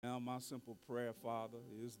my simple prayer, Father,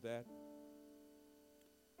 is that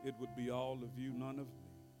it would be all of you, none of me.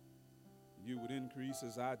 You would increase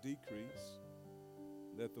as I decrease,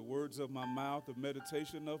 that the words of my mouth, the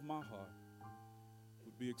meditation of my heart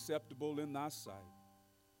would be acceptable in thy sight.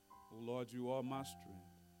 Oh Lord, you are my strength.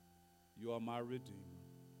 You are my Redeemer.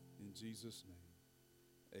 In Jesus'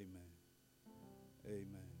 name, amen.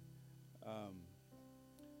 Amen.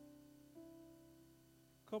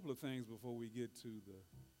 A couple of things before we get to the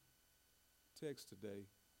text today.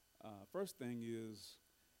 First thing is,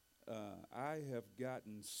 I have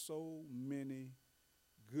gotten so many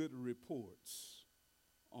good reports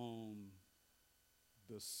on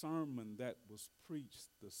the sermon that was preached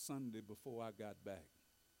the Sunday before I got back.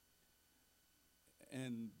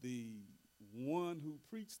 And the one who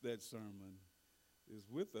preached that sermon is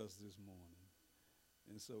with us this morning.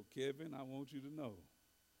 And so, Kevin, I want you to know,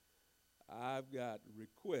 I've got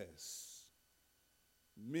requests,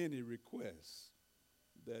 many requests,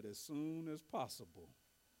 that as soon as possible,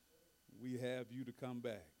 we have you to come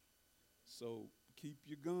back. So keep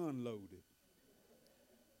your gun loaded,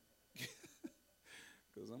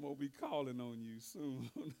 because I'm going to be calling on you soon.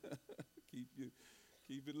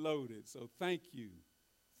 Keep it loaded. So thank you.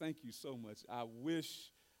 Thank you so much. I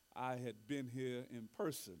wish I had been here in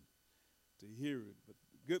person to hear it. But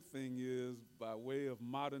the good thing is, by way of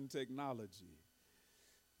modern technology,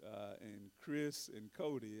 and Chris and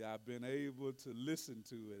Cody, I've been able to listen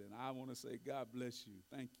to it. And I want to say, God bless you.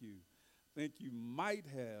 Thank you. I think you might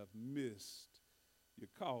have missed your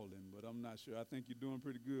calling, but I'm not sure. I think you're doing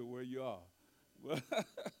pretty good where you are.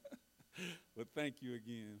 But thank you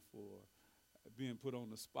again for being put on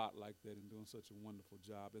the spot like that and doing such a wonderful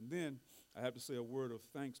job. And then I have to say a word of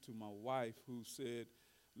thanks to my wife, who said,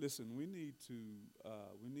 "Listen, we need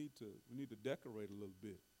to decorate a little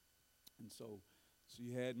bit." And so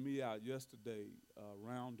she had me out yesterday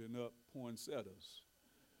rounding up poinsettias.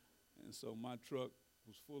 And so my truck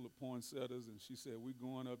was full of poinsettias, and she said, "We're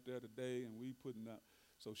going up there today, and we putting up."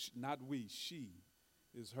 So she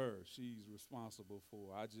is her. She's responsible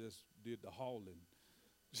for. I just did the hauling.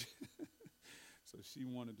 So she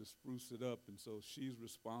wanted to spruce it up, and so she's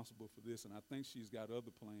responsible for this. And I think she's got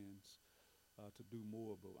other plans to do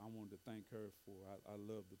more, but I wanted to thank her for. I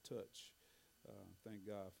love the touch. Thank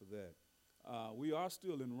God for that. We are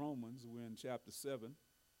still in Romans. We're in chapter 7.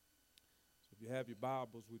 So if you have your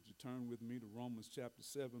Bibles, would you turn with me to Romans chapter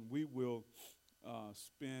 7? We will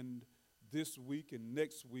spend this week and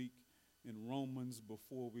next week in Romans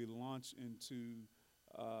before we launch into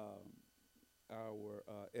our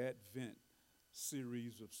Advent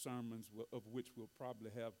series of sermons, of which we'll probably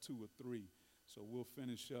have 2 or 3. So we'll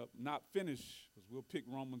not finish, because we'll pick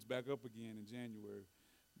Romans back up again in January,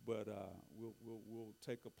 but we'll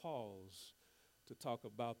take a pause to talk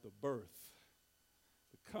about the birth,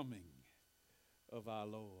 the coming of our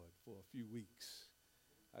Lord for a few weeks.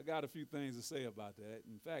 I got a few things to say about that.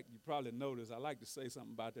 In fact, you probably noticed I like to say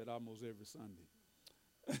something about that almost every Sunday,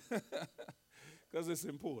 because it's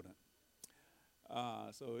important.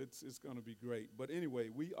 So it's going to be great. But anyway,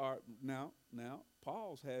 we are now,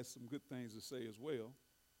 Paul has some good things to say as well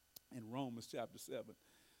in Romans chapter 7.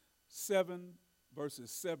 7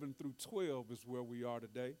 verses 7 through 12 is where we are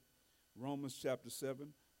today. Romans chapter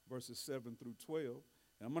 7, verses 7 through 12.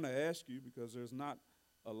 And I'm going to ask you, because there's not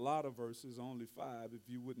a lot of verses, only 5, if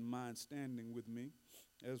you wouldn't mind standing with me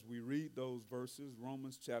as we read those verses.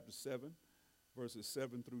 Romans chapter 7, verses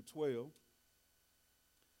 7 through 12.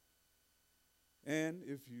 And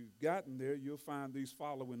if you've gotten there, you'll find these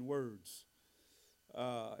following words.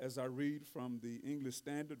 As I read from the English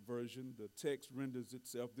Standard Version, the text renders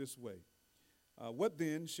itself this way. What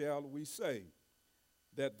then shall we say?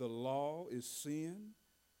 That the law is sin?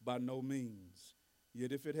 By no means.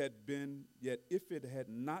 Yet if it had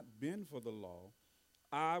not been for the law,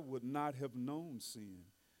 I would not have known sin.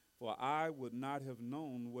 For I would not have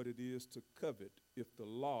known what it is to covet if the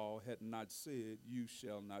law had not said, "You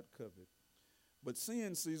shall not covet." But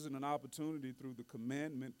sin, seizing an opportunity through the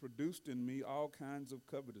commandment, produced in me all kinds of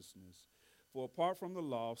covetousness. For apart from the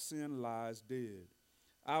law, sin lies dead.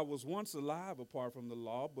 I was once alive apart from the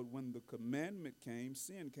law, but when the commandment came,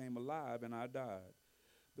 sin came alive, and I died.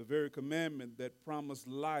 The very commandment that promised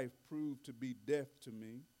life proved to be death to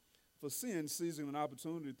me. For sin, seizing an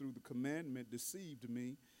opportunity through the commandment, deceived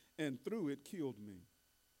me, and through it killed me.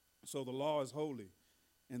 So the law is holy,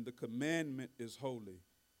 and the commandment is holy,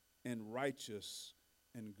 and righteous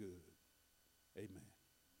and good. Amen.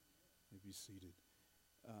 You may be seated.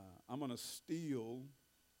 I'm going to steal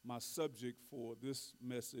my subject for this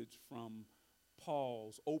message from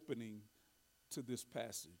Paul's opening to this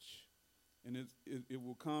passage. And it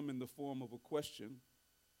will come in the form of a question.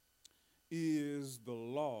 Is the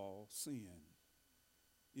law sin?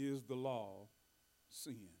 Is the law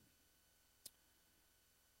sin?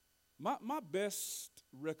 My best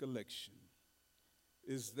recollection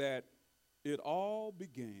is that it all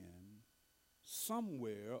began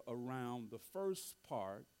somewhere around the first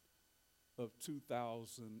part of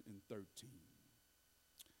 2013.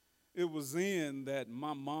 It was then that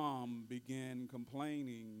my mom began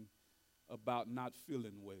complaining about not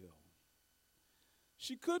feeling well.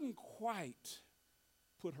 She couldn't quite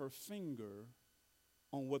put her finger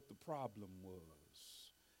on what the problem was.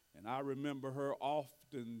 And I remember her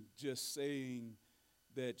often just saying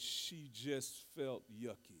that she just felt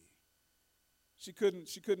yucky. She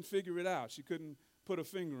couldn't figure it out. She couldn't put a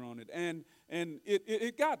finger on it. And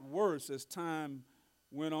it got worse as time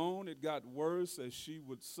went on. It got worse as she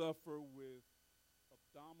would suffer with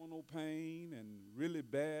abdominal pain and really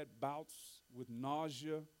bad bouts with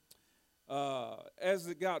nausea. As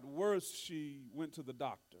it got worse, she went to the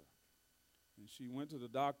doctor. And she went to the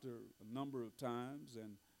doctor a number of times,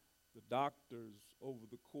 and the doctors, over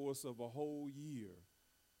the course of a whole year,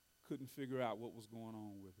 couldn't figure out what was going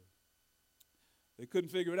on with her. They couldn't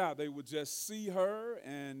figure it out. They would just see her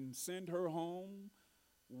and send her home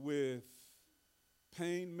with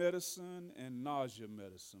pain medicine and nausea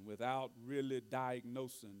medicine without really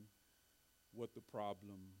diagnosing what the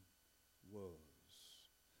problem was.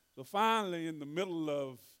 So finally, in the middle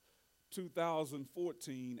of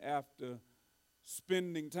 2014, after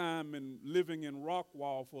spending time and living in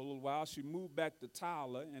Rockwall for a little while, she moved back to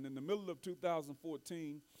Tyler. And in the middle of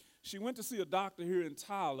 2014, she went to see a doctor here in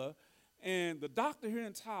Tyler. And the doctor here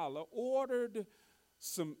in Tyler ordered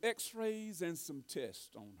some x-rays and some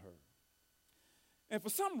tests on her. And for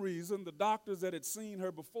some reason, the doctors that had seen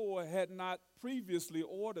her before had not previously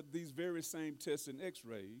ordered these very same tests and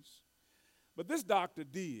x-rays. But this doctor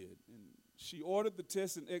did. And she ordered the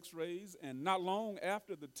tests and x-rays, and not long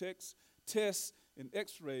after the tests and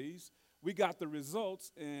x-rays, we got the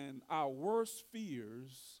results, and our worst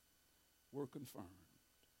fears were confirmed.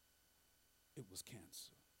 It was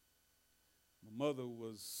cancer. My mother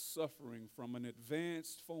was suffering from an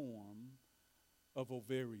advanced form of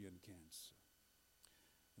ovarian cancer.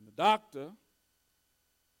 And the doctor,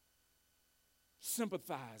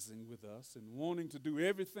 sympathizing with us and wanting to do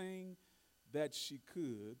everything that she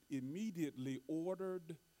could, immediately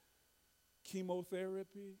ordered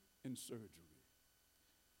chemotherapy and surgery.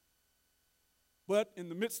 But in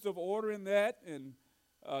the midst of ordering that and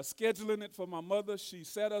scheduling it for my mother, she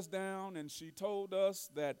sat us down and she told us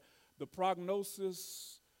that the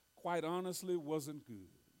prognosis, quite honestly, wasn't good.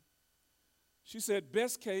 She said,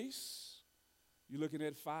 best case, you're looking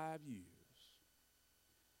at 5 years.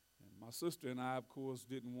 And my sister and I, of course,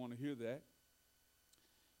 didn't want to hear that.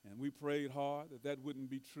 And we prayed hard that that wouldn't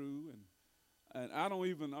be true. And I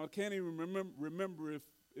can't even remember if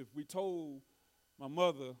we told my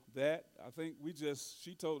mother that. I think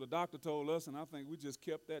the doctor told us, and I think we just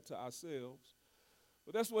kept that to ourselves.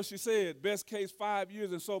 But that's what she said, best case 5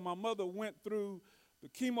 years. And so my mother went through the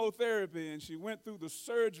chemotherapy, and she went through the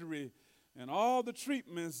surgery and all the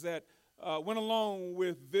treatments that went along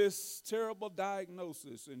with this terrible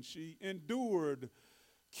diagnosis. And she endured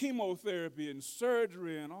chemotherapy and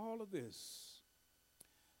surgery and all of this.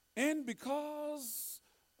 And because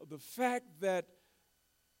of the fact that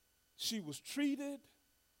she was treated,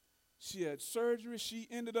 she had surgery, she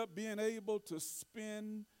ended up being able to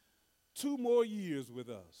spend 2 more years with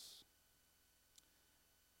us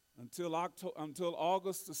until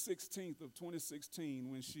August the 16th of 2016,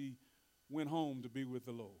 when she went home to be with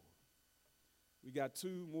the Lord. We got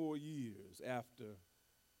 2 more years after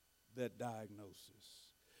that diagnosis.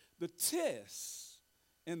 The tests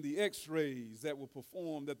and the x-rays that were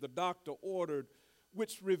performed that the doctor ordered,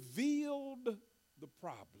 which revealed the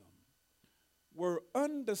problem, were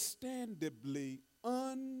understandably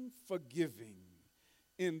unforgiving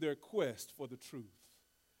in their quest for the truth.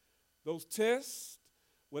 Those tests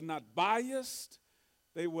were not biased.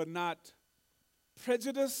 They were not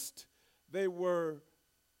prejudiced. They were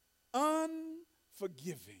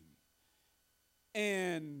unforgiving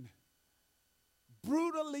and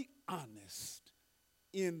brutally honest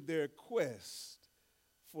in their quest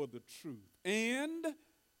for the truth. And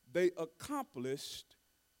they accomplished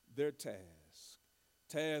their task.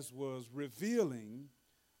 Task was revealing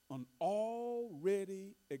an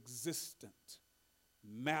already existent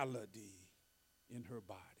malady in her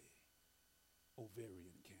body,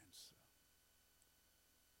 ovarian cancer.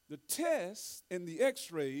 The tests and the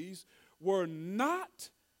x-rays were not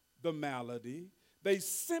the malady. They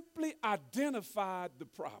simply identified the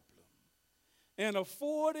problem and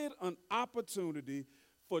afforded an opportunity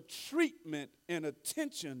for treatment and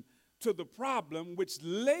attention to the problem, which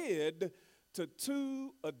led to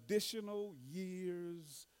 2 additional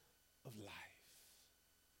years of life.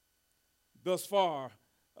 Thus far,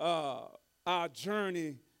 our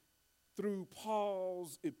journey through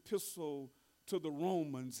Paul's epistle to the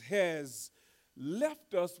Romans has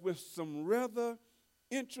left us with some rather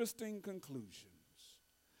interesting conclusions.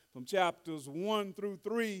 From chapters 1 through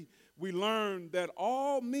 3, we learn that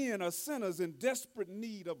all men are sinners in desperate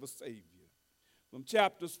need of a Savior. From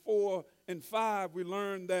chapters 4 and 5, we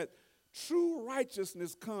learn that true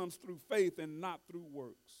righteousness comes through faith and not through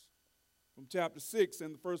works. From chapter 6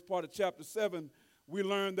 and the first part of chapter 7, we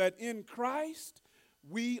learn that in Christ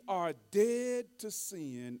we are dead to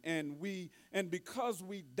sin, and because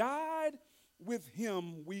we died with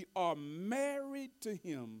him, we are married to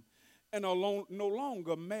him and are no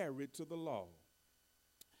longer married to the law.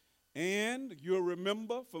 And you'll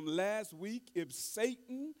remember from last week, if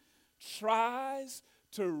Satan tries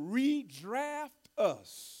to redraft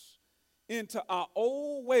us into our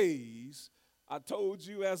old ways, I told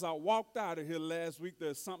you as I walked out of here last week,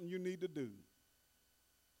 there's something you need to do.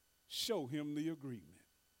 Show him the agreement.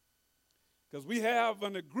 Because we have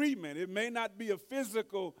an agreement. It may not be a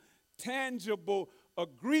physical, tangible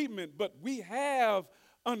agreement, but we have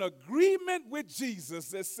an agreement with Jesus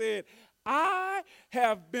that said, I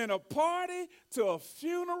have been a party to a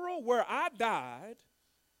funeral where I died,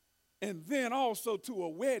 and then also to a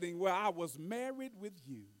wedding where I was married with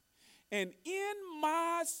you. And in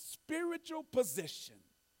my spiritual possession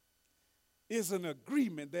is an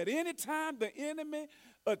agreement that anytime the enemy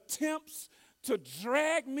attempts to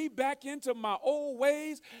drag me back into my old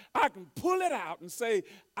ways, I can pull it out and say,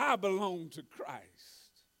 I belong to Christ.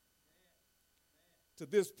 To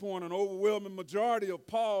this point, an overwhelming majority of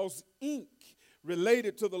Paul's ink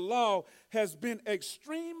related to the law has been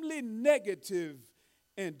extremely negative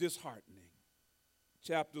and disheartening.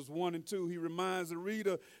 Chapters 1 and 2, he reminds the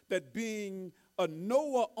reader that being a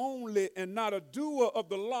knower only and not a doer of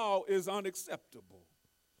the law is unacceptable.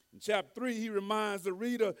 In chapter 3, he reminds the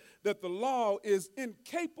reader that the law is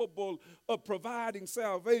incapable of providing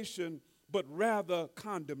salvation, but rather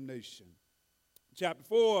condemnation. In chapter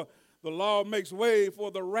 4, the law makes way for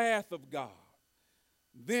the wrath of God.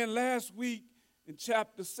 Then last week, in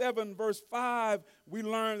chapter 7, verse 5, we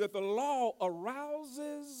learned that the law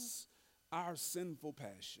arouses our sinful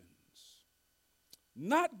passions.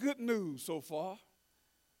 Not good news so far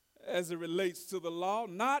as it relates to the law.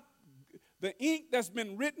 Not the ink that's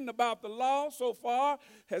been written about the law so far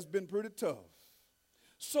has been pretty tough.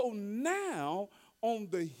 So now, on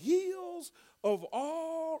the heels of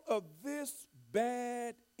all of this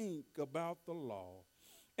bad ink about the law,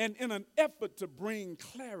 and in an effort to bring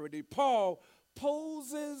clarity, Paul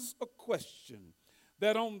poses a question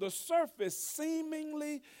that on the surface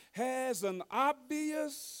seemingly has an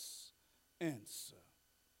obvious answer.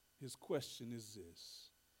 His question is this: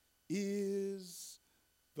 is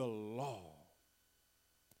the law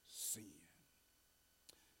sin?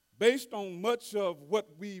 Based on much of what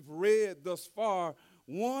we've read thus far,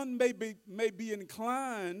 one may be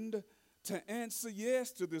inclined to answer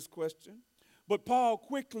yes to this question, but Paul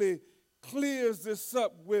quickly clears this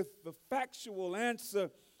up with the factual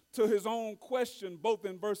answer to his own question, both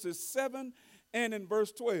in verses 7 and in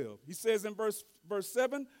verse 12. He says in verse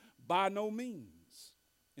 7, by no means.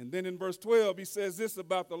 And then in verse 12, he says this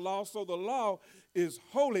about the law. So the law is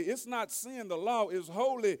holy. It's not sin. The law is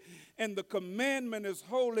holy, and the commandment is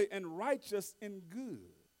holy and righteous and good.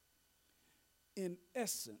 In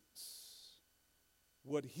essence,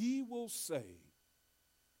 what he will say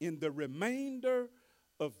in the remainder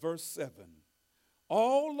of verse 7,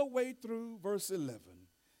 all the way through verse 11,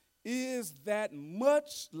 is that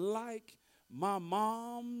much like my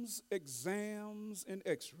mom's exams and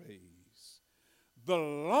x-rays, the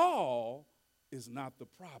law is not the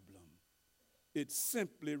problem. It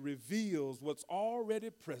simply reveals what's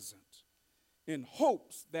already present in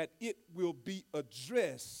hopes that it will be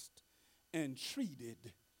addressed and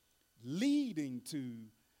treated, leading to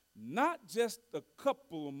not just a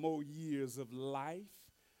couple more years of life,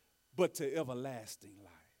 but to everlasting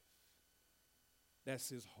life. That's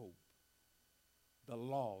his hope. The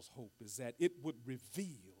law's hope is that it would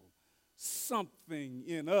reveal something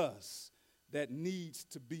in us that needs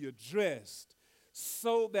to be addressed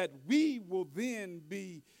so that we will then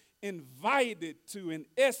be invited to and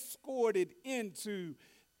escorted into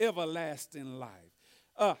everlasting life.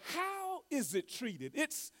 How is it treated?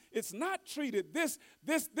 It's not treated.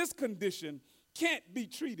 This condition can't be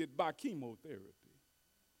treated by chemotherapy.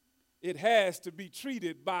 It has to be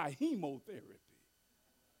treated by hemotherapy.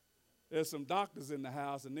 There's some doctors in the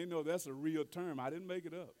house, and they know that's a real term. I didn't make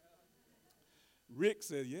it up. Rick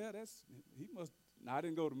said, yeah, he must, no, I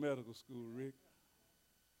didn't go to medical school, Rick.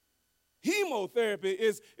 Hemotherapy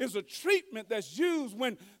is a treatment that's used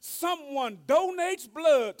when someone donates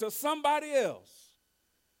blood to somebody else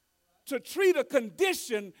to treat a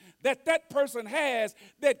condition that that person has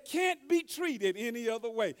that can't be treated any other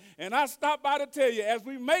way. And I stopped by to tell you, as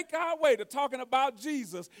we make our way to talking about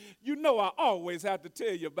Jesus, you know I always have to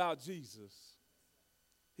tell you about Jesus.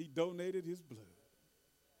 He donated his blood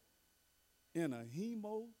in a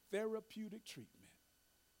hemotherapeutic treatment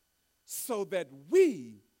so that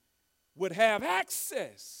we would have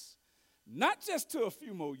access not just to a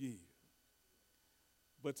few more years,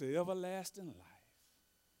 but to everlasting life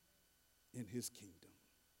in his kingdom.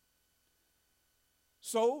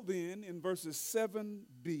 So then, in verses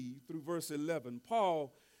 7b through verse 11,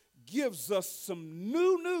 Paul gives us some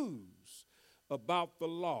new news about the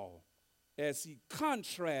law as he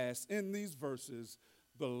contrasts in these verses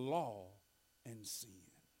the law and sin.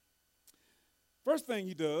 First thing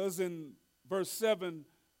he does in verse 7b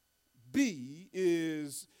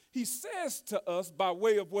is he says to us, by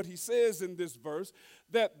way of what he says in this verse,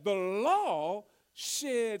 that the law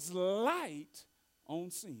sheds light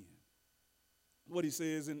on sin. What he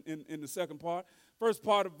says in the second part. First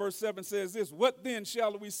part of verse 7 says this: what then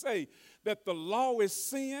shall we say? That the law is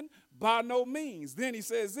sin? By no means. Then he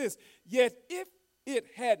says this: yet if it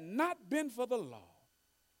had not been for the law,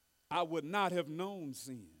 I would not have known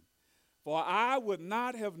sin. For I would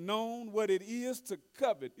not have known what it is to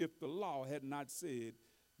covet if the law had not said,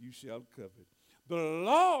 you shall covet. The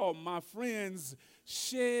law, my friends,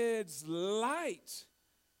 sheds light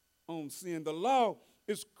on sin. The law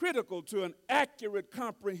is critical to an accurate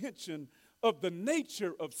comprehension of the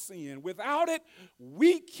nature of sin. Without it,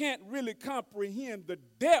 we can't really comprehend the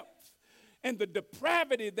depth and the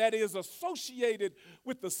depravity that is associated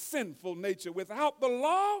with the sinful nature. Without the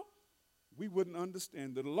law, we wouldn't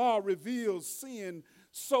understand. The law reveals sin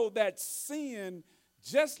so that sin,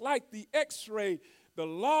 just like the x-ray, the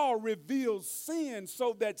law reveals sin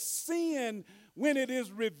so that sin, when it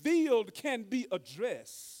is revealed, can be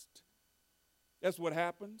addressed. That's what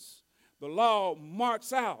happens. The law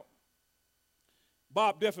marks out.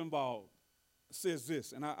 Bob Deffinbaugh says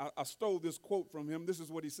this, and I stole this quote from him. This is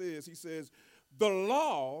what he says. He says, the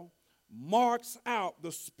law marks out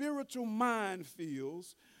the spiritual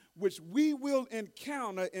minefields which we will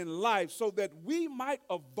encounter in life so that we might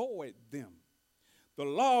avoid them. The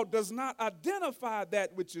law does not identify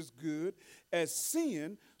that which is good as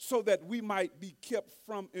sin so that we might be kept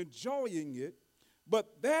from enjoying it,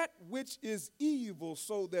 but that which is evil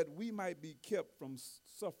so that we might be kept from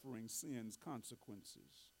suffering sin's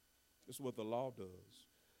consequences. That's what the law does.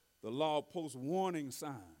 The law posts warning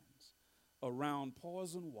signs around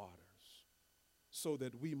poison waters so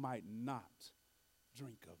that we might not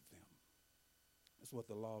drink of them. That's what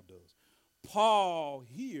the law does. Paul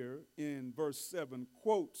here in verse 7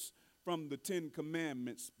 quotes from the Ten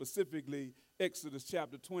Commandments, specifically Exodus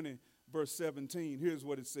chapter 20, verse 17. Here's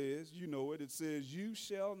what it says. You know it. It says, you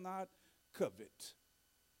shall not covet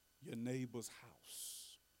your neighbor's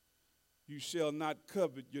house. You shall not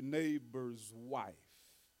covet your neighbor's wife,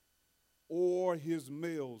 or his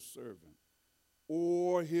male servant,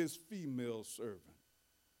 or his female servant,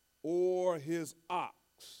 or his ox,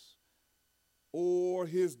 or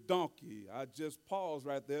his donkey. I just paused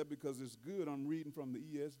right there because it's good. I'm reading from the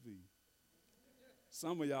ESV.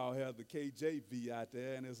 Some of y'all have the KJV out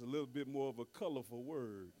there, and it's a little bit more of a colorful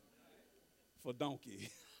word for donkey.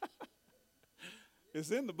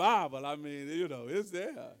 It's in the Bible. I mean, you know, it's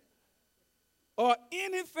there. Or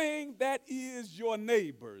anything that is your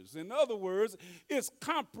neighbor's. In other words, it's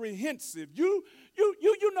comprehensive. You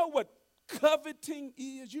know what coveting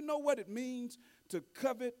is? You know what it means to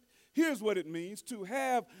covet? Here's what it means: to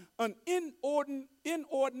have an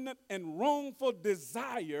inordinate and wrongful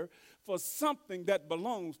desire for something that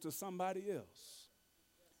belongs to somebody else.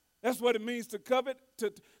 That's what it means to covet,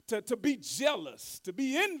 to be jealous, to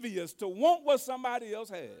be envious, to want what somebody else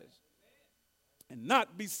has, and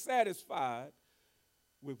not be satisfied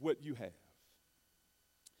with what you have.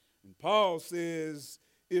 And Paul says,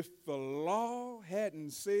 if the law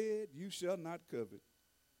hadn't said, you shall not covet,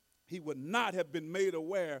 he would not have been made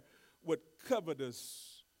aware what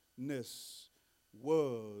covetousness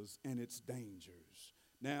was and its dangers.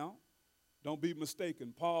 Now, don't be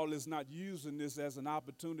mistaken. Paul is not using this as an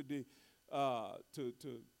opportunity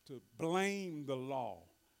to blame the law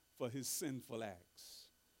for his sinful acts,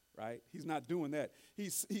 right? He's not doing that.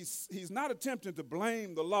 He's not attempting to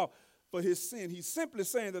blame the law for his sin. He's simply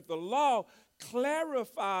saying that the law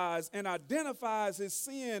clarifies and identifies his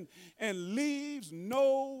sin and leaves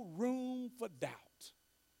no room for doubt.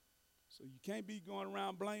 So you can't be going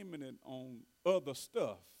around blaming it on other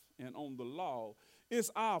stuff and on the law.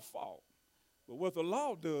 It's our fault. But what the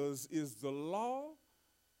law does is the law,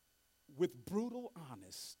 with brutal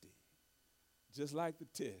honesty, just like the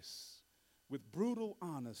test, with brutal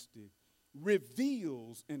honesty,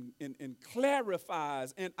 reveals and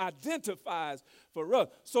clarifies and identifies for us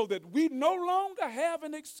so that we no longer have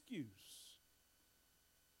an excuse.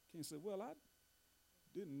 Can't say, well, I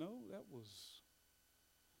didn't know that was.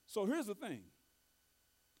 So here's the thing.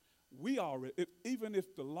 We already, even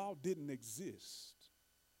if the law didn't exist,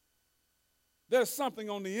 there's something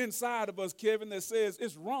on the inside of us, Kevin, that says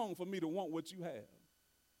it's wrong for me to want what you have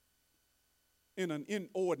in an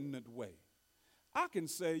inordinate way. I can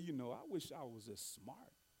say, I wish I was as smart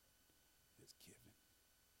as Kevin.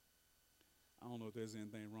 I don't know if there's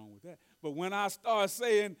anything wrong with that. But when I start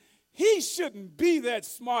saying, he shouldn't be that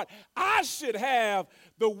smart, I should have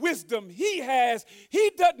the wisdom he has.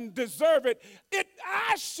 He doesn't deserve it.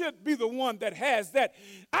 I should be the one that has that.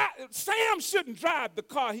 Sam shouldn't drive the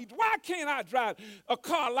car. Why can't I drive a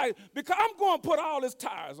car like? Because I'm going to put all his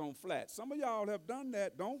tires on flat. Some of y'all have done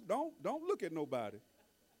that. Don't look at nobody.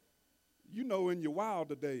 In your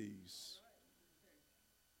wilder days.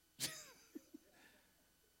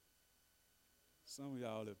 Some of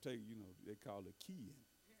y'all have taken, they call it keying.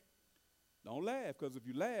 Don't laugh, because if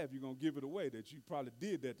you laugh, you're going to give it away that you probably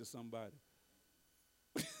did that to somebody.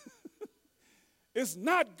 It's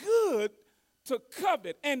not good to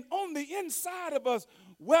covet. And on the inside of us,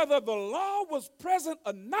 whether the law was present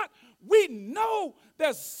or not, we know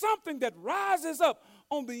there's something that rises up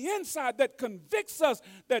on the inside that convicts us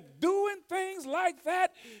that doing things like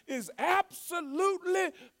that is absolutely,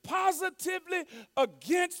 positively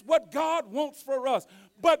against what God wants for us.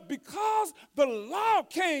 But because the law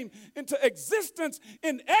came into existence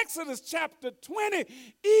in Exodus chapter 20,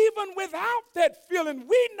 even without that feeling,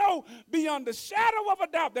 we know beyond the shadow of a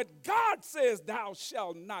doubt that God says, thou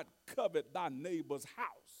shalt not covet thy neighbor's house,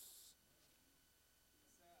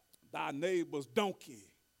 thy neighbor's donkey,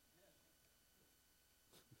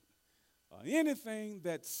 or anything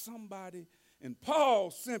that somebody, and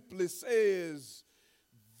Paul simply says,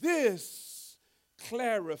 this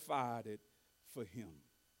clarified it for him.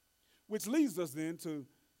 Which leads us then to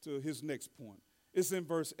his next point. It's in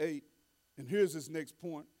verse 8, and here's his next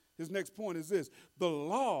point. His next point is this: the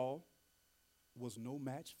law was no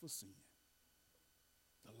match for sin.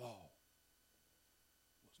 The law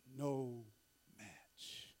was no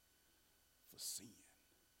match for sin.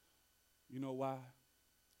 You know why?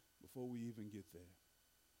 Before we even get there.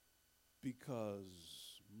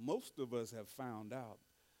 Because most of us have found out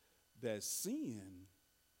that sin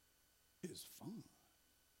is fun.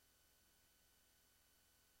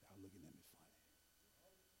 Y'all looking at me funny.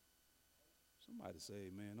 Somebody say,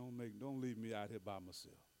 man, don't leave me out here by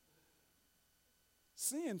myself.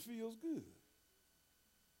 Sin feels good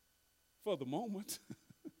for the moment,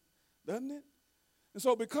 doesn't it? And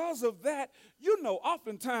so because of that,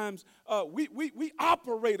 oftentimes we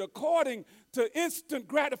operate according to instant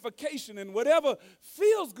gratification, and whatever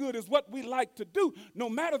feels good is what we like to do, no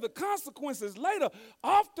matter the consequences later.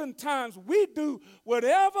 Oftentimes we do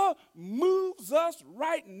whatever moves us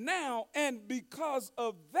right now, and because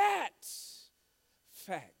of that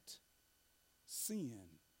fact, sin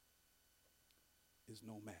is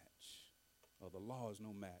no match, or the law is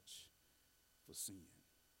no match for sin.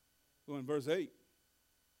 So in verse 8,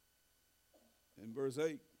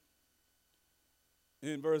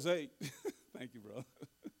 thank you, bro.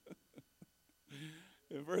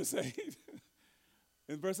 In verse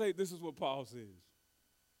 8, this is what Paul says.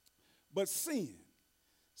 But sin,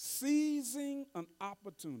 seizing an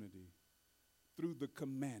opportunity through the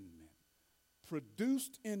commandment,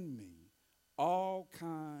 produced in me all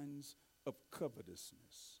kinds of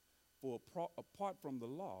covetousness. For apart from the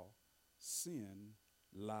law, sin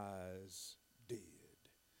lies dead.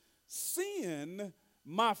 Sin,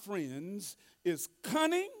 my friends, is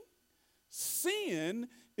cunning, sin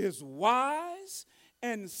is wise,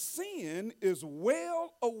 and sin is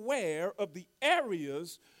well aware of the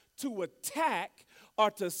areas to attack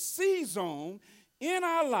or to seize on in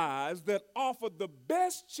our lives that offer the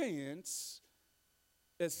best chance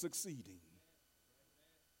at succeeding.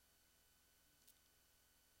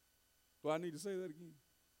 Do I need to say that again?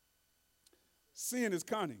 Sin is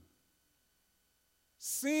cunning.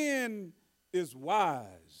 Sin is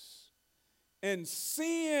wise. And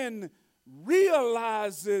sin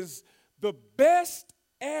realizes the best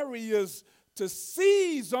areas to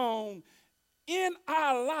seize on in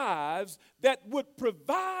our lives that would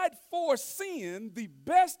provide for sin the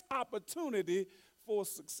best opportunity for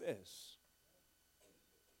success.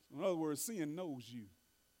 In other words, sin knows you.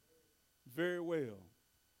 very well.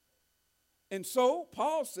 And so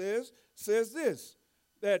Paul says this,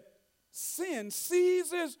 that sin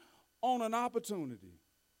seizes on an opportunity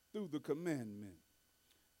through the commandment.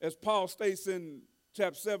 As Paul states in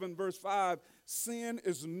chapter 7, verse 5, sin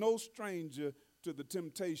is no stranger to the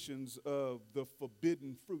temptations of the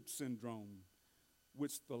forbidden fruit syndrome,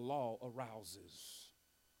 which the law arouses.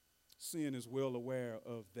 Sin is well aware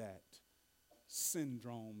of that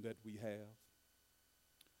syndrome that we have.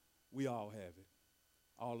 We all have it.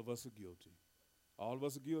 All of us are guilty. All of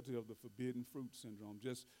us are guilty of the forbidden fruit syndrome.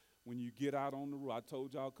 Just when you get out on the road, I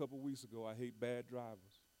told y'all a couple weeks ago, I hate bad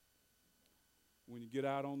drivers. When you get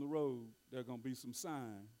out on the road, there are going to be some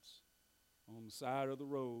signs on the side of the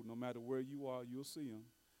road. No matter where you are, you'll see them.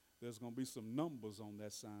 There's going to be some numbers on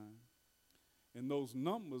that sign. And those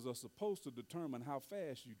numbers are supposed to determine how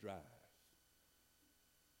fast you drive.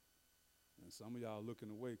 And some of y'all are looking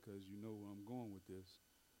away because you know where I'm going with this.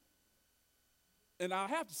 And I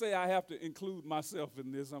have to say I have to include myself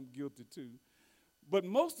in this. I'm guilty too. But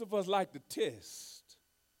most of us like to test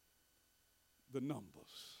the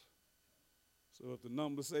numbers. So if the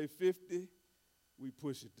numbers say 50, we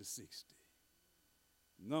push it to 60.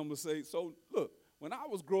 Numbers say, so look, when I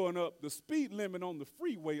was growing up, the speed limit on the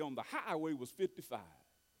freeway, on the highway, was 55.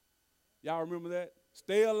 Y'all remember that?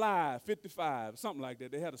 Stay alive, 55, something like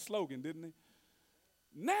that. They had a slogan, didn't they?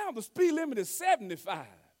 Now the speed limit is 75.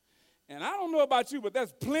 And I don't know about you, but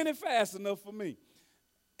that's plenty fast enough for me.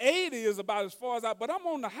 80 is about as far as but I'm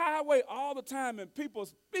on the highway all the time, and people's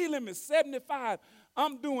speed limit is 75.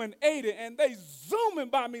 I'm doing 80, and they zooming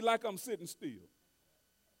by me like I'm sitting still.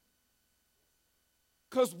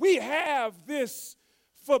 Because we have this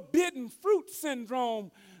forbidden fruit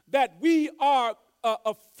syndrome that we are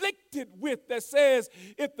afflicted with, that says,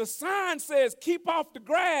 if the sign says keep off the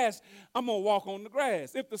grass, I'm going to walk on the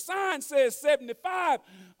grass. If the sign says 75,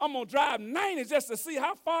 I'm going to drive 90 just to see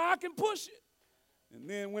how far I can push it. And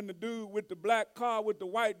then when the dude with the black car with the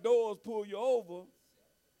white doors pull you over,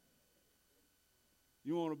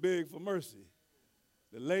 you want to beg for mercy.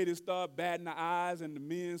 The ladies start batting their eyes, and the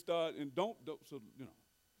men start, and don't so,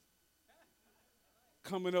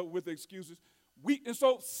 coming up with excuses. And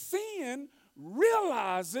so sin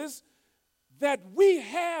realizes that we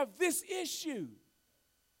have this issue.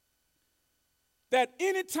 That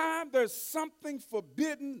anytime there's something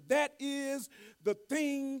forbidden, that is the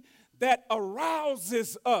thing that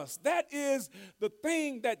arouses us. That is the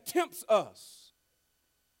thing that tempts us.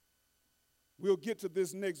 We'll get to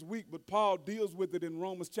this next week, but Paul deals with it in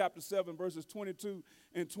Romans chapter 7, verses 22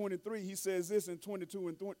 and 23. He says this in 22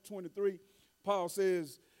 and 23. Paul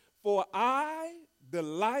says, for I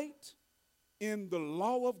delight in the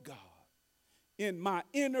law of God, in my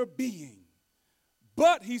inner being.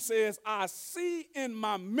 But, he says, I see in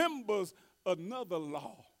my members another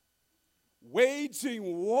law,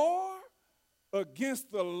 waging war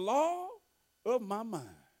against the law of my mind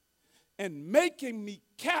and making me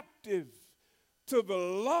captive to the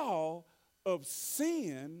law of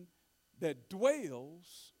sin that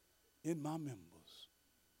dwells in my members.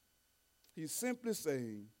 He's simply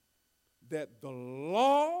saying that the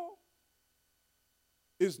law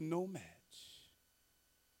is no match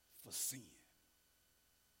for sin.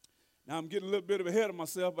 Now, I'm getting a little bit ahead of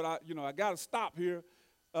myself, but I got to stop here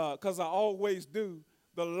because I always do.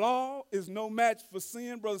 The law is no match for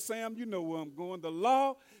sin. Brother Sam, you know where I'm going. The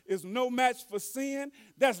law is no match for sin.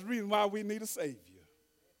 That's the reason why we need a Savior.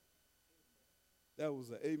 That was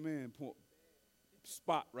an amen point,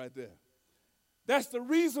 spot right there. That's the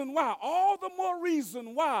reason why, all the more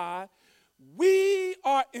reason why we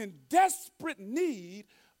are in desperate need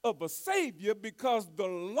of a Savior, because the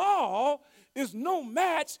law is no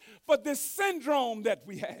match for this syndrome that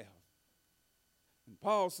we have. And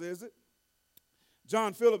Paul says it.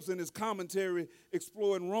 John Phillips, in his commentary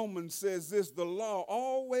exploring Romans, says this: the law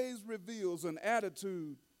always reveals an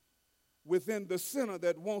attitude within the sinner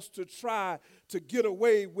that wants to try to get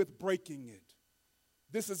away with breaking it.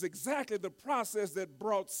 This is exactly the process that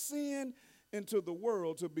brought sin into the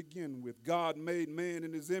world to begin with. God made man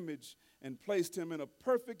in his image and placed him in a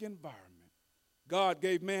perfect environment. God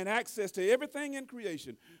gave man access to everything in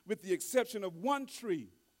creation with the exception of one tree,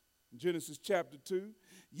 Genesis chapter 2.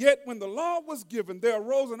 Yet when the law was given, there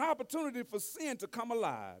arose an opportunity for sin to come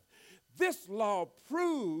alive. This law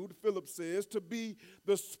proved, Philip says, to be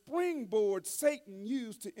the springboard Satan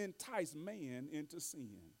used to entice man into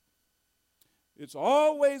sin. It's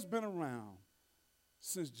always been around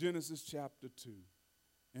since Genesis chapter 2,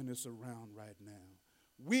 and it's around right now.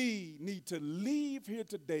 We need to leave here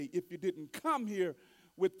today. If you didn't come here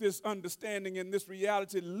with this understanding and this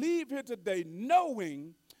reality, leave here today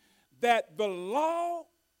knowing that the law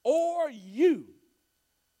or you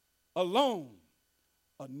alone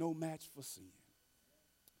are no match for sin.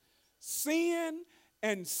 Sin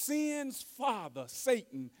and sin's father,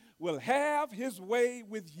 Satan, will have his way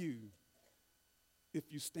with you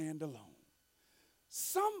if you stand alone.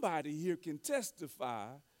 Somebody here can testify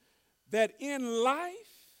that in life,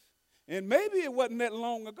 and maybe it wasn't that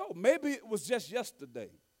long ago, maybe it was just yesterday,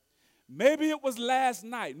 maybe it was last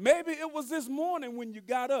night, maybe it was this morning when you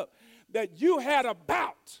got up, that you had a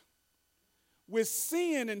bout with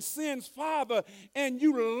sin and sin's father and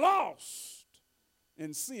you lost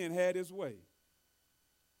and sin had his way.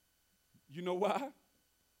 You know why?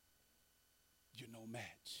 You're no match.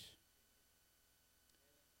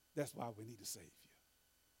 That's why we need a Savior.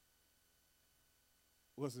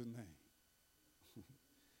 What's his name?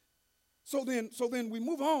 So then we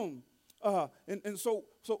move on.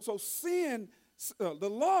 So sin, the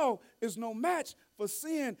law is no match for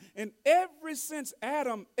sin. And ever since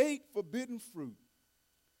Adam ate forbidden fruit,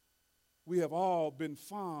 we have all been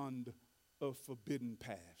fond of forbidden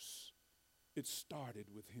paths. It started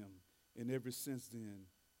with him. And ever since then,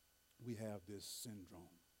 we have this syndrome.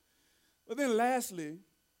 But then lastly,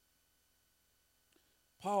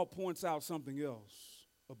 Paul points out something else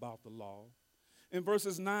about the law. In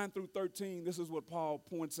verses 9 through 13, this is what Paul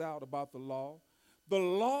points out about the law. The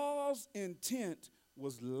law's intent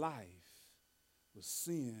was life, but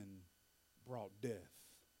sin brought death.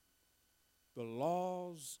 The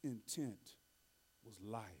law's intent was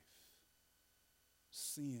life.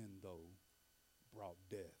 Sin, though, brought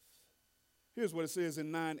death. Here's what it says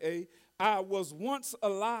in 9a. I was once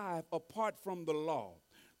alive apart from the law.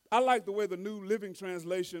 I like the way the New Living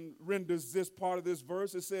Translation renders this part of this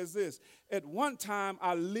verse. It says this: at one time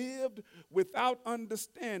I lived without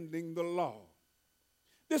understanding the law.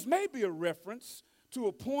 This may be a reference to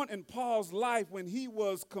a point in Paul's life when he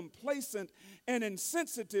was complacent and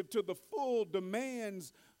insensitive to the full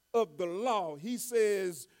demands of the law. He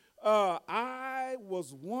says, I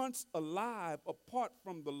was once alive apart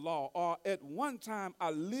from the law, or at one time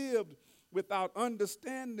I lived without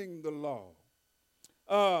understanding the law.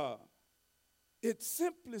 It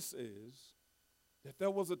simply says that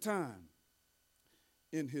there was a time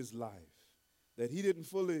in his life that he didn't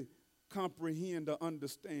fully comprehend or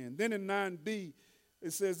understand. Then in 9b,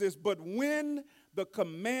 it says this: but when the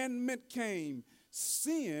commandment came,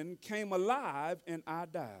 sin came alive and I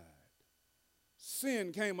died.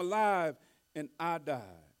 Sin came alive and I died.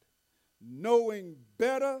 Knowing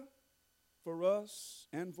better for us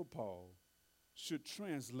and for Paul should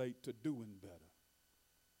translate to doing better.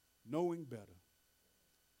 Knowing better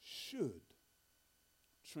should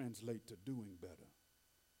translate to doing better.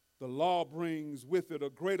 The law brings with it a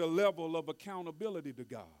greater level of accountability to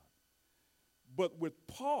God. But with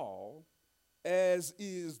Paul, as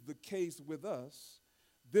is the case with us,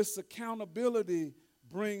 this accountability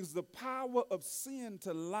brings the power of sin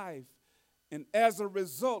to life, and as a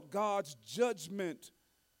result, God's judgment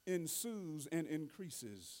ensues and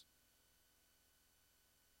increases.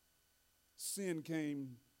 Sin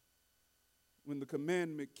came, when the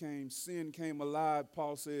commandment came, sin came alive,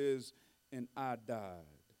 Paul says, and I died.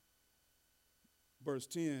 Verse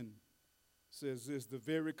 10 says this: the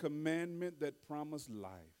very commandment that promised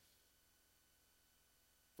life.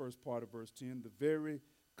 First part of verse 10,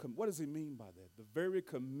 what does he mean by that? The very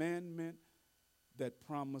commandment that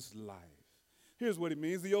promised life. Here's what it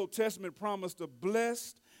means. The Old Testament promised a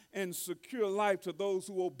blessed and secure life to those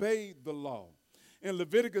who obeyed the law. In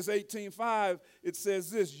Leviticus 18:5, it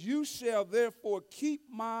says this: you shall therefore keep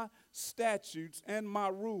my statutes and my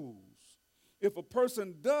rules. If a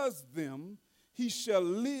person does them, he shall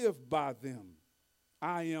live by them.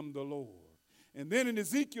 I am the Lord. And then in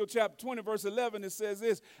Ezekiel chapter 20, verse 11, it says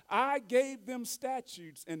this: I gave them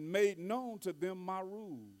statutes and made known to them my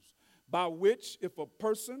rules, by which if a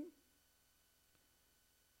person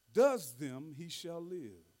does them, he shall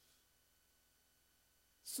live.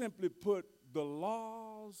 Simply put, the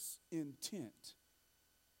law's intent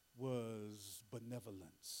was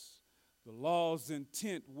benevolence. The law's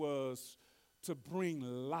intent was to bring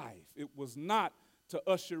life. It was not to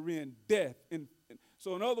usher in death.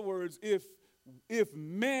 So in other words, if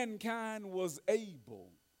mankind was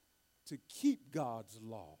able to keep God's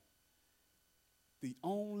law, the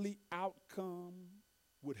only outcome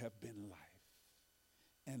would have been life,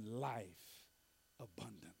 and life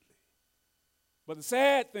abundantly. But the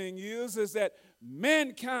sad thing is that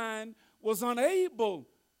mankind was unable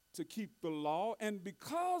to keep the law, and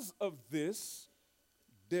because of this,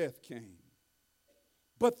 death came.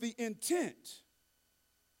 But the intent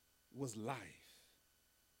was life.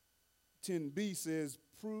 10b says,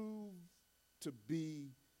 prove to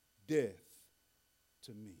be death.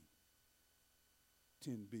 to me.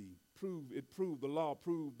 10b, the law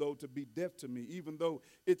proved, though, to be death to me, even though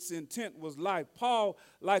its intent was life. Paul,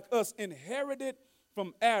 like us, inherited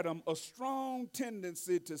from Adam a strong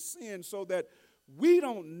tendency to sin so that we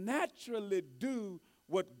don't naturally do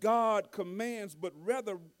what God commands, but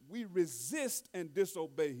rather we resist and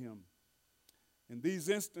disobey him. In these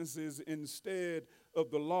instances, instead of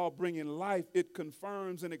the law bringing life, it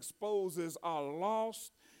confirms and exposes our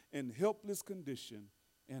lost and helpless condition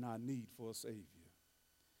and our need for a Savior.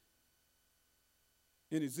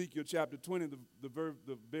 In Ezekiel chapter 20,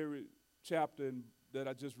 the very chapter that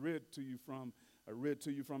I just read to you from,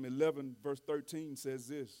 11, verse 13 says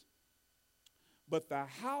this: "But the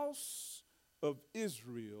house of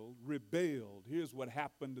Israel rebelled." Here's what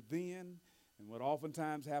happened then and what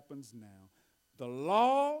oftentimes happens now.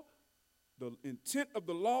 The intent of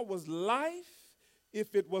the law was life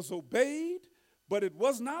if it was obeyed, but it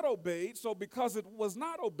was not obeyed. So because it was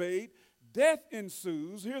not obeyed, death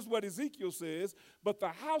ensues. Here's what Ezekiel says: "But the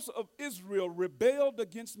house of Israel rebelled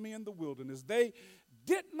against me in the wilderness. They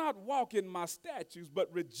did not walk in my statutes,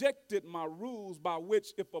 but rejected my rules, by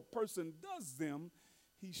which if a person does them,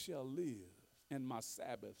 he shall live. And my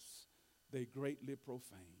Sabbaths they greatly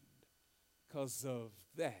profaned." Because of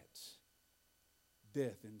that,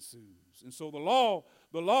 death ensues. And so the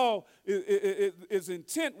law, its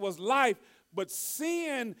intent was life, but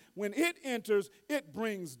sin, when it enters, it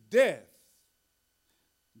brings death.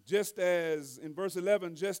 Just as in verse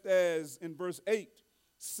 11, just as in verse 8,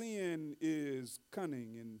 sin is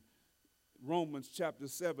cunning. In Romans chapter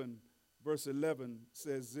 7, verse 11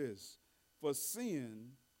 says this: "For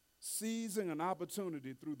sin, seizing an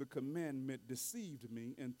opportunity through the commandment, deceived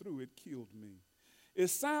me, and through it killed me." It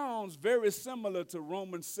sounds very similar to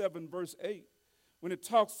Romans 7, verse 8, when it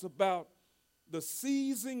talks about the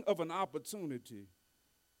seizing of an opportunity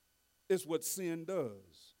is what sin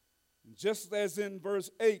does. Just as in verse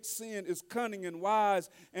 8, sin is cunning and wise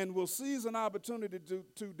and will seize an opportunity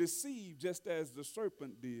to deceive, just as the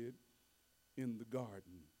serpent did in the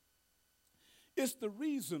garden. It's the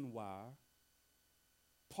reason why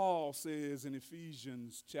Paul says in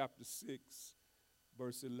Ephesians chapter 6,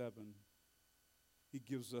 verse 11, he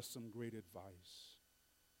gives us some great advice.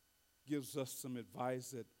 Gives us some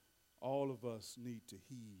advice that all of us need to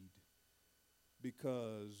heed,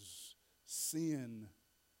 because sin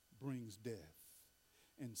brings death.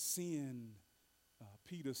 And sin,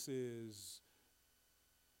 Peter says,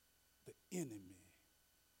 the enemy,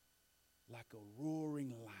 like a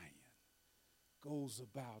roaring lion, goes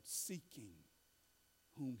about seeking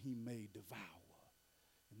whom he may devour.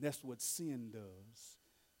 And that's what sin does.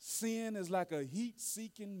 Sin is like a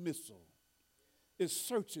heat-seeking missile. It's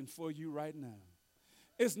searching for you right now.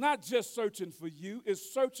 It's not just searching for you,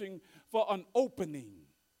 it's searching for an opening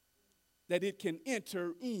that it can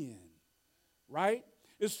enter in, right?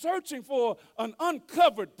 It's searching for an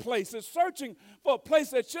uncovered place. It's searching for a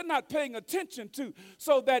place that you're not paying attention to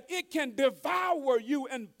so that it can devour you.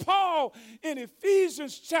 And Paul in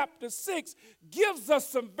Ephesians chapter 6 gives us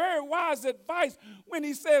some very wise advice when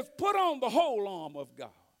he says, put on the whole armor of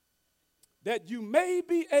God, that you may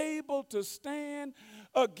be able to stand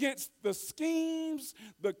against the schemes,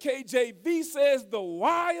 the KJV says, the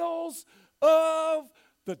wiles of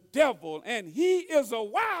the devil. And he is a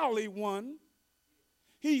wily one.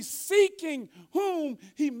 He's seeking whom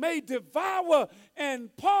he may devour.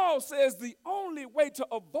 And Paul says the only way to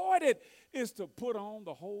avoid it is to put on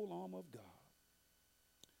the whole armor of God.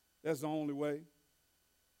 That's the only way.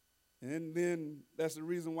 And then that's the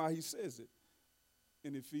reason why he says it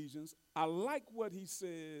in Ephesians. I like what he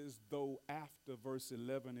says, though, after verse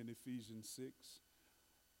 11 in Ephesians 6.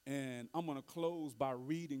 And I'm going to close by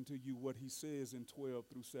reading to you what he says in 12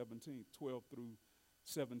 through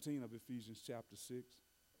 17 of Ephesians chapter 6.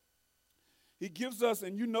 He gives us,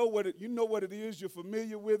 and you know what it is, you're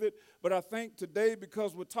familiar with it, but I think today,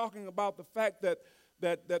 because we're talking about the fact that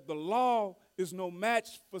the law is no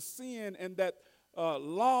match for sin, and that the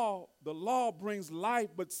law brings life,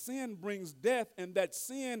 but sin brings death, and that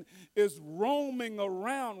sin is roaming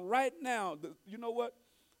around right now. You know what?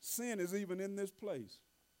 Sin is even in this place.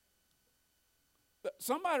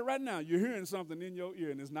 Somebody right now, you're hearing something in your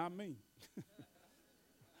ear, and it's not me.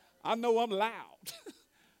 I know I'm loud,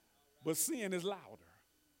 but sin is louder.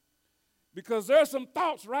 Because there are some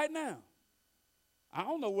thoughts right now. I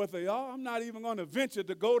don't know what they are. I'm not even going to venture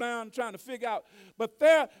to go down trying to figure out. But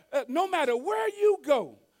there, no matter where you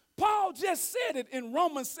go, Paul just said it in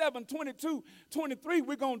Romans 7, 22, 23.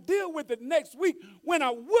 We're going to deal with it next week. When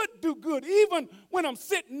I would do good, even when I'm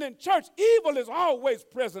sitting in church, evil is always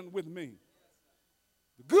present with me.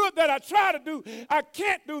 The good that I try to do, I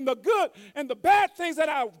can't do. And the good and the bad things that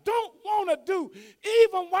I don't want to do,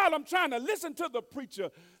 even while I'm trying to listen to the preacher,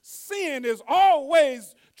 sin is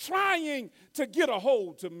always trying to get a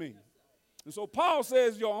hold to me. And so Paul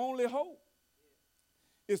says your only hope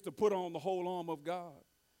is to put on the whole armor of God.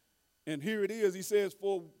 And here it is. He says,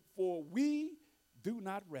 for we do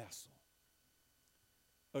not wrestle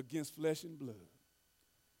against flesh and blood,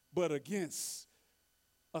 but against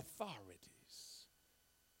authorities,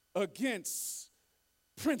 against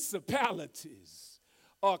principalities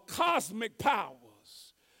or cosmic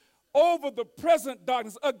powers over the present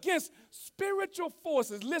darkness, against spiritual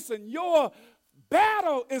forces. Listen, your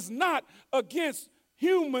battle is not against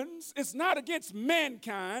humans. It's not against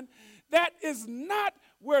mankind. That is not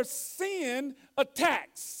where sin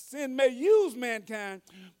attacks. Sin may use mankind,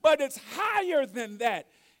 but it's higher than that.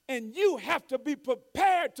 And you have to be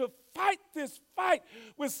prepared to fight this fight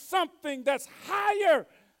with something that's higher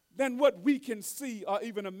than what we can see or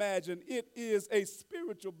even imagine. It is a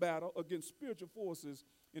spiritual battle against spiritual forces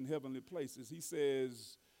in heavenly places. He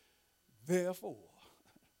says, therefore,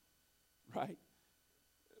 right?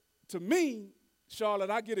 To me, Charlotte,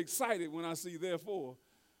 I get excited when I see therefore,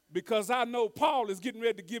 because I know Paul is getting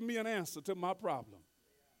ready to give me an answer to my problem.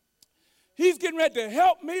 He's getting ready to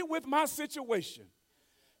help me with my situation.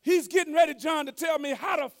 He's getting ready, John, to tell me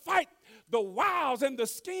how to fight the wiles and the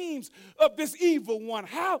schemes of this evil one,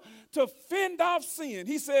 how to fend off sin.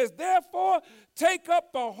 He says, therefore, take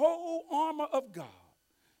up the whole armor of God,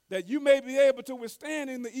 that you may be able to withstand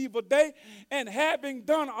in the evil day, and having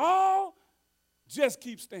done all, just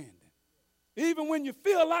keep standing. Even when you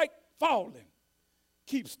feel like falling,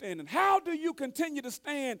 keep standing. How do you continue to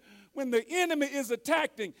stand when the enemy is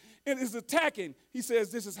attacking? He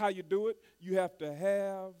says this is how you do it. You have to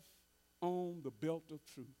have on the belt of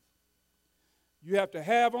truth. You have to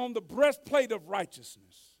have on the breastplate of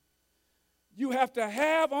righteousness. You have to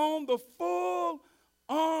have on the full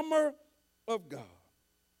armor of God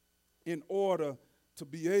in order to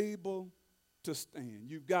be able to stand.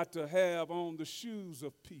 You've got to have on the shoes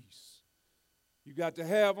of peace. You've got to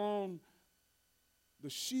have on the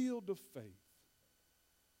shield of faith.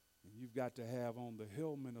 And you've got to have on the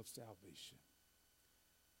helmet of salvation.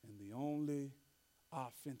 And the only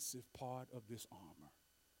offensive part of this armor,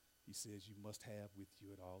 he says, you must have with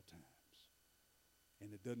you at all times.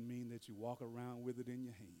 And it doesn't mean that you walk around with it in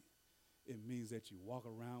your hand. It means that you walk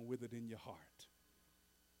around with it in your heart.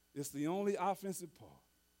 It's the only offensive part,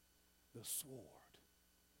 the sword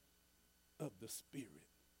of the Spirit.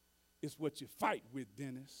 It's what you fight with,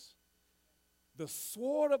 Dennis. The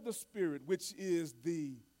sword of the Spirit, which is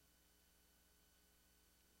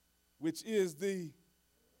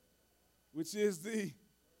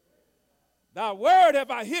thy word have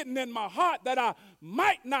I hidden in my heart that I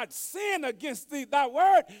might not sin against thee. Thy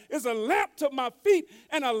word is a lamp to my feet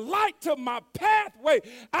and a light to my pathway.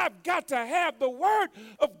 I've got to have the word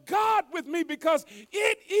of God with me because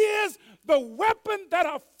it is the weapon that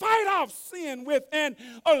I fight off sin with. And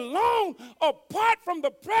alone, apart from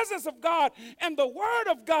the presence of God and the word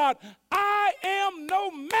of God, I am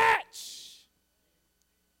no match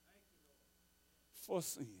for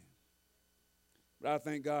sin. But I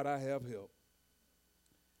thank God I have help.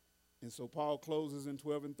 And so Paul closes in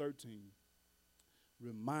 12 and 13,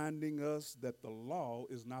 reminding us that the law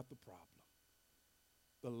is not the problem.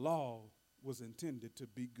 The law was intended to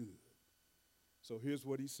be good. So here's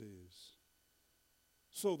what he says.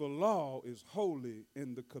 So the law is holy,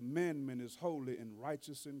 and the commandment is holy and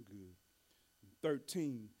righteous and good.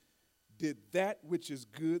 13, did that which is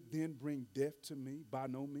good then bring death to me? By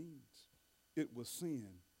no means. It was sin,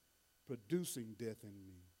 producing death in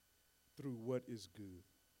me through what is good,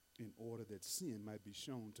 in order that sin might be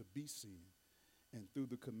shown to be sin, and through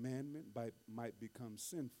the commandment might become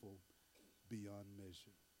sinful beyond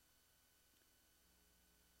measure.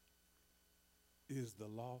 Is the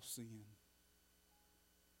law sin?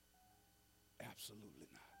 Absolutely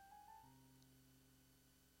not.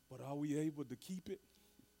 But are we able to keep it?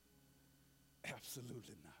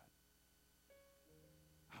 Absolutely not.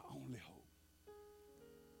 Our only hope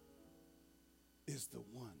is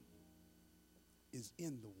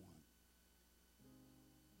in the one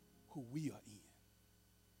who we are in.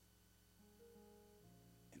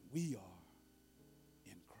 And we are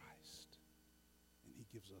in Christ. And he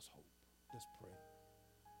gives us hope. Let's pray.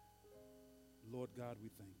 Lord God, we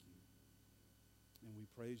thank you. And we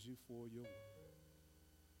praise you for your word.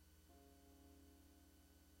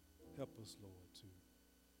 Help us, Lord, to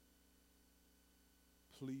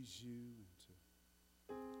please you and to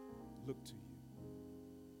look to you.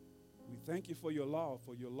 We thank you for your law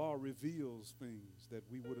reveals things that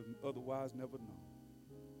we would have otherwise never known.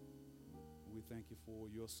 We thank you for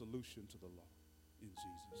your solution to the law in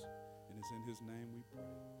Jesus. And it's in his name we pray.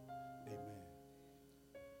 Amen.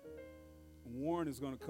 Warren is going to come.